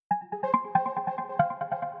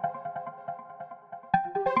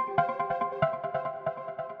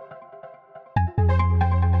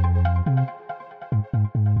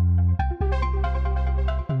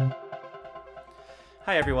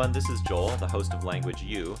Hi everyone, this is Joel, the host of Language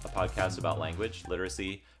U, a podcast about language,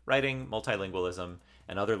 literacy, writing, multilingualism,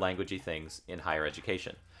 and other languagey things in higher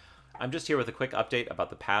education. I'm just here with a quick update about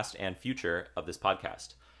the past and future of this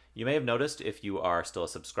podcast. You may have noticed, if you are still a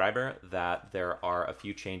subscriber, that there are a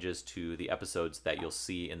few changes to the episodes that you'll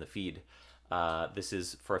see in the feed. This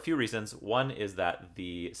is for a few reasons. One is that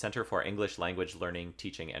the Center for English Language Learning,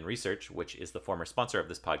 Teaching, and Research, which is the former sponsor of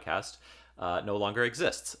this podcast, no longer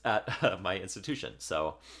exists at my institution.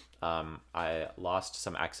 So I lost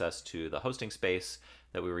some access to the hosting space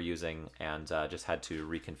that we were using and just had to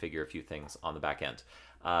reconfigure a few things on the back end.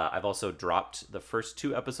 I've also dropped the first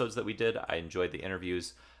two episodes that we did. I enjoyed the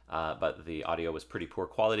interviews, but the audio was pretty poor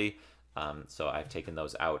quality. So I've taken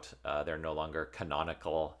those out. They're no longer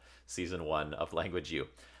canonical season 1 of Language U.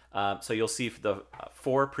 So you'll see the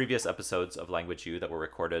 4 previous episodes of Language U that were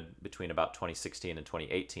recorded between about 2016 and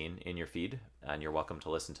 2018 in your feed, and you're welcome to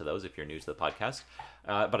listen to those if you're new to the podcast.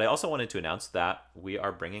 But I also wanted to announce that we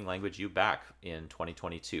are bringing Language U back in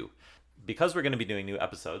 2022. Because we're going to be doing new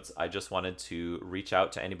episodes, I just wanted to reach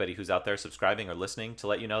out to anybody who's out there subscribing or listening to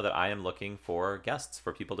let you know that I am looking for guests,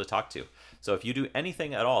 for people to talk to. So if you do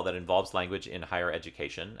anything at all that involves language in higher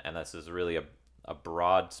education, and this is really a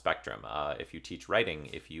broad spectrum, if you teach writing,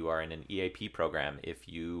 if you are in an EAP program, if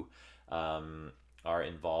you are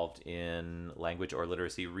involved in language or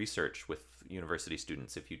literacy research with university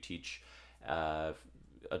students, if you teach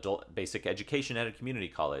adult basic education at a community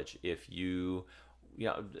college, if you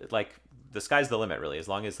like, the sky's the limit, really. As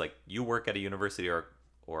long as you work at a university or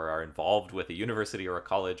are involved with a university or a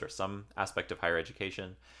college or some aspect of higher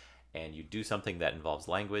education, and you do something that involves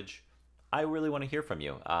language, I really want to hear from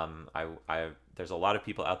you. There's a lot of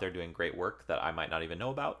people out there doing great work that I might not even know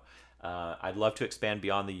about. I'd love to expand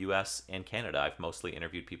beyond the US and Canada. I've mostly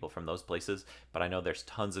interviewed people from those places, but I know there's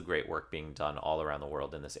tons of great work being done all around the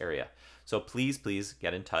world in this area. So please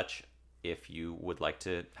get in touch if you would like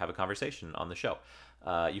to have a conversation on the show.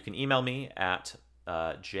 You can email me at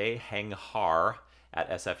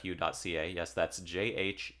jhenghar@sfu.ca. Yes, that's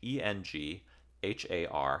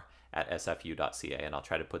JHENGHAR@sfu.ca, and I'll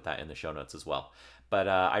try to put that in the show notes as well. But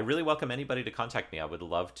I really welcome anybody to contact me. I would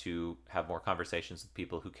love to have more conversations with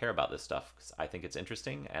people who care about this stuff, because I think it's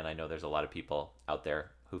interesting, and I know there's a lot of people out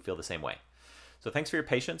there who feel the same way. So thanks for your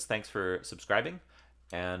patience. Thanks for subscribing.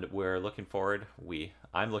 And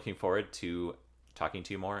I'm looking forward to talking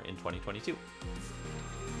to you more in 2022.